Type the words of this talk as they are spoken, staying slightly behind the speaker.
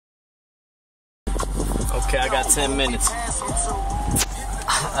Okay, I got 10 minutes.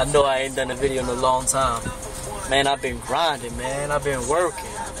 I know I ain't done a video in a long time. Man, I've been grinding, man. I've been working.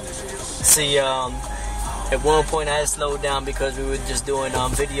 See, at one point I had slowed down because we were just doing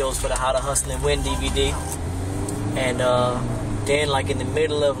videos for the How to Hustle and Win DVD. And then like in the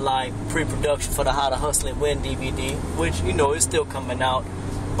middle of like pre-production for the How to Hustle and Win DVD, which, you know, is still coming out.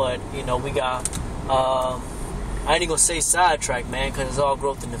 But, you know, we got... I ain't gonna say sidetrack, man, because it's all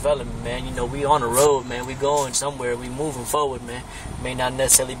growth and development, man. You know, we on the road, man. We going somewhere. We moving forward, man. May not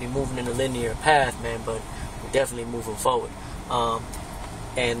necessarily be moving in a linear path, man, but we're definitely moving forward.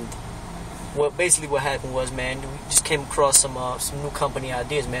 And basically what happened was, man, we just came across some new company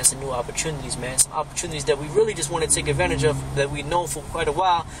ideas, man, some new opportunities, man. Some opportunities that we really just want to take advantage of, that we know for quite a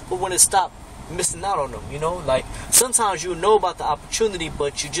while, but want to stop missing out on them, you know? Like, sometimes you know about the opportunity,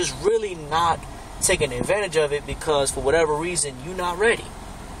 but you're just really not taking advantage of it because for whatever reason you're not ready.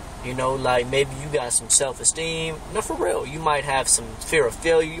 You know, like maybe you got some self-esteem. No, for real, you might have some fear of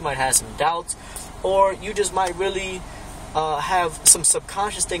failure, you might have some doubts, or you just might really have some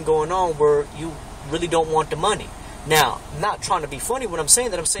subconscious thing going on where you really don't want the money. Now, I'm not trying to be funny when I'm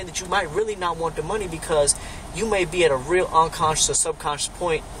saying that. I'm saying that you might really not want the money because you may be at a real unconscious or subconscious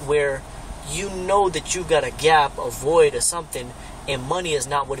point where you know that you got a gap, a void or something, and money is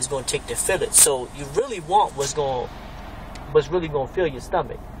not what it's going to take to fill it. So you really want what's really going to fill your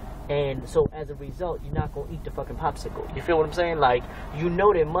stomach. And so as a result, you're not going to eat the fucking popsicle. You feel what I'm saying? Like, you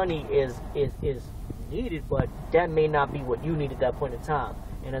know that money is needed, but that may not be what you need at that point in time.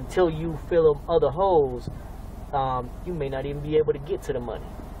 And until you fill them other holes, you may not even be able to get to the money.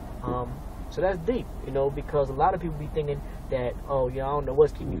 So that's deep, you know, because a lot of people be thinking that, oh, yeah, I don't know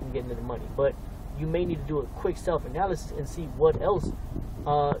what's keeping you from getting to the money. But you may need to do a quick self-analysis and see what else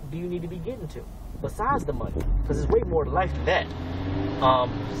do you need to be getting to besides the money, because there's way more to life than that.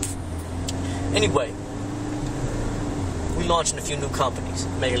 Anyway, we launching a few new companies,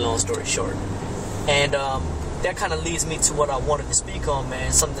 make a long story short, and that kind of leads me to what I wanted to speak on,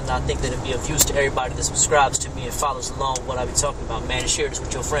 man. Something that I think that it'd be of use to everybody that subscribes to me and follows along with what I be talking about, man, and share this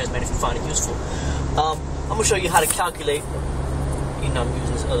with your friends, man, if you find it useful. I'm gonna show you how to calculate. You know, I'm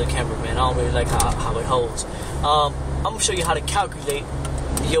using this other camera, man. I don't really like how it holds. I'm gonna show you how to calculate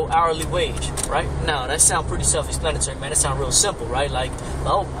your hourly wage, right? Now, that sounds pretty self-explanatory, man. It sounds real simple, right? Like,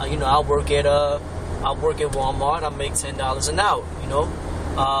 oh, you know, I work at Walmart. I make $10 an hour. You know,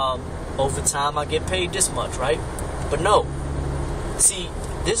 overtime I get paid this much, right? But no, see,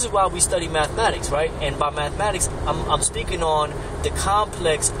 this is why we study mathematics, right? And by mathematics, I'm speaking on the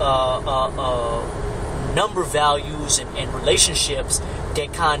complex number values and relationships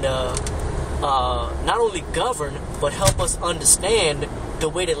that kind of not only govern but help us understand the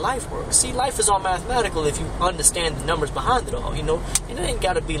way that life works. See, life is all mathematical if you understand the numbers behind it all, you know. And it ain't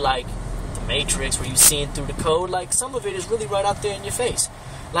got to be like the Matrix where you're seeing through the code. Like, some of it is really right out there in your face.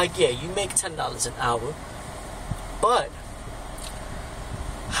 Like, yeah, you make $10 an hour, but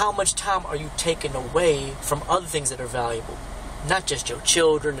how much time are you taking away from other things that are valuable? Not just your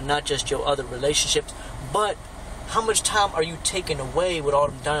children and not just your other relationships, but how much time are you taking away with all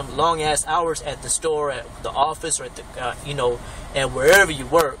them damn long ass hours at the store, at the office, or at the you know, and wherever you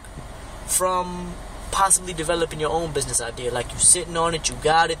work, from possibly developing your own business idea? Like, you sitting on it, you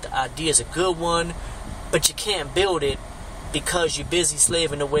got it, the idea is a good one, but you can't build it because you're busy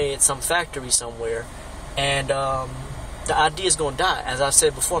slaving away at some factory somewhere, and the idea is going to die. As I've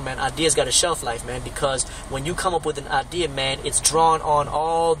said before, man, ideas got a shelf life, man, because when you come up with an idea, man, it's drawn on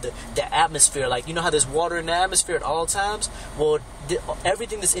all the atmosphere. Like, you know how there's water in the atmosphere at all times? Well,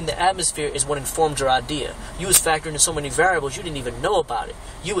 everything that's in the atmosphere is what informed your idea. You was factoring in so many variables you didn't even know about it.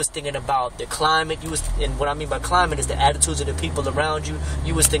 You was thinking about the climate. And what I mean by climate is the attitudes of the people around you.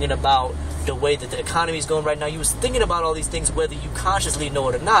 You was thinking about the way that the economy is going right now. You was thinking about all these things whether you consciously know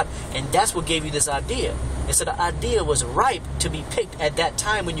it or not, and that's what gave you this idea. And so the idea was ripe to be picked at that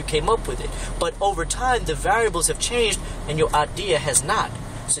time when you came up with it. But over time, the variables have changed and your idea has not.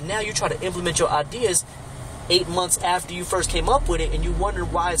 So now you try to implement your ideas 8 months after you first came up with it, and you wonder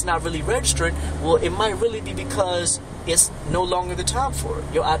why it's not really registering. Well, it might really be because it's no longer the time for it.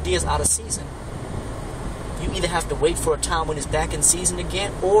 Your idea is out of season. You either have to wait for a time when it's back in season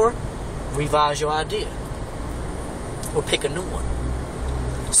again, or revise your idea, or pick a new one.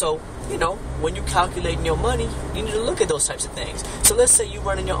 So, you know, when you calculating your money, you need to look at those types of things. So let's say you're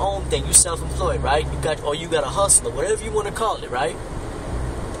running your own thing, you self-employed, right? You got a hustler, whatever you want to call it, right?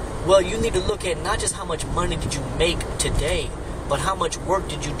 Well, you need to look at not just how much money did you make today, but how much work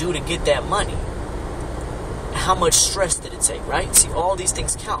did you do to get that money? How much stress did it take, right? See, all these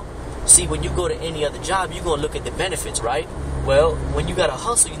things count. See, when you go to any other job, you're going to look at the benefits, right? Well, when you got to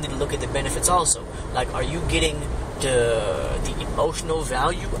hustle, you need to look at the benefits also. Like, are you getting the emotional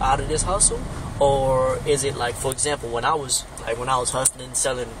value out of this hustle? Or is it like, for example, when I was hustling,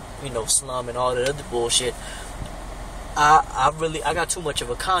 selling, slum and all that other bullshit, I got too much of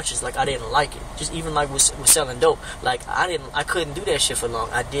a conscience. Like, I didn't like it. Just even like with selling dope. Like, I couldn't do that shit for long.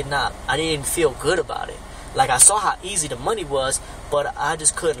 I didn't feel good about it. Like, I saw how easy the money was, but I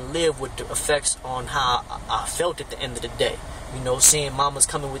just couldn't live with the effects on how I felt at the end of the day. Seeing mamas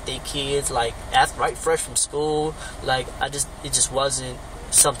coming with their kids, like, right fresh from school. Like, it just wasn't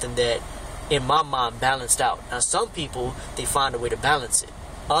something that, in my mind, balanced out. Now, some people, they find a way to balance it.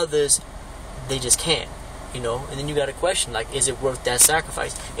 Others, they just can't. And then you got to question, like, is it worth that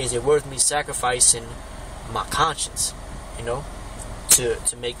sacrifice? Is it worth me sacrificing my conscience,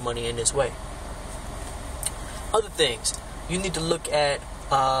 to make money in this way? Other things, you need to look at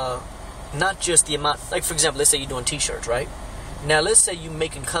not just the amount, like, for example, let's say you're doing t-shirts, right? Now, let's say you're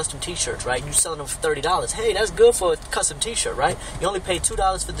making custom t-shirts, right? You're selling them for $30. Hey, that's good for a custom t-shirt, right? You only pay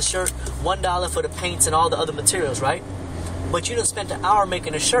 $2 for the shirt, $1 for the paints and all the other materials, right? But you done spent an hour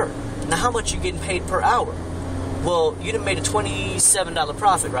making a shirt. Now, how much you getting paid per hour? Well, you done made a $27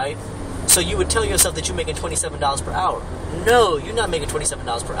 profit, right? So you would tell yourself that you're making $27 per hour. No, you're not making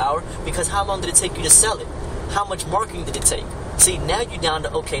 $27 per hour, because how long did it take you to sell it? How much marketing did it take? See, now you're down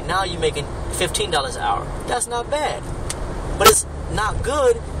to, okay, now you're making $15 an hour. That's not bad. But it's not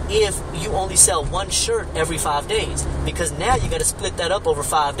good if you only sell one shirt every 5 days, because now you got to split that up over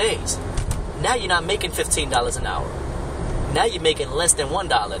 5 days. Now you're not making $15 an hour. Now you're making less than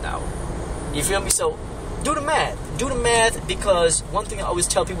 $1 an hour. You feel me? So do the math. Do the math, because one thing I always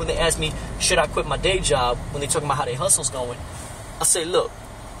tell people when they ask me, should I quit my day job, when they talking about how their hustle's going, I say, look,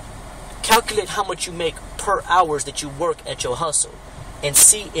 calculate how much you make per hours that you work at your hustle, and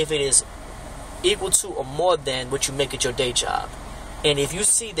see if it is equal to or more than what you make at your day job. And if you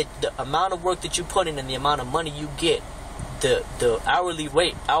see that the amount of work that you put in and the amount of money you get, the hourly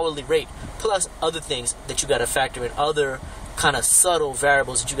rate, plus other things that you got to factor in, other kind of subtle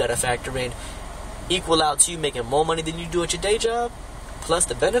variables that you got to factor in, equal out to you making more money than you do at your day job, plus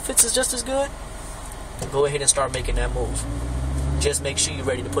the benefits is just as good, go ahead and start making that move. Just make sure you're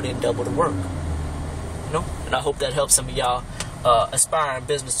ready to put in double the work. And I hope that helps some of y'all aspiring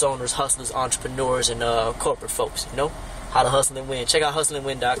business owners, hustlers, entrepreneurs, and corporate folks. How to hustle and win. Check out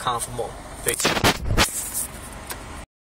hustleandwin.com for more. Peace.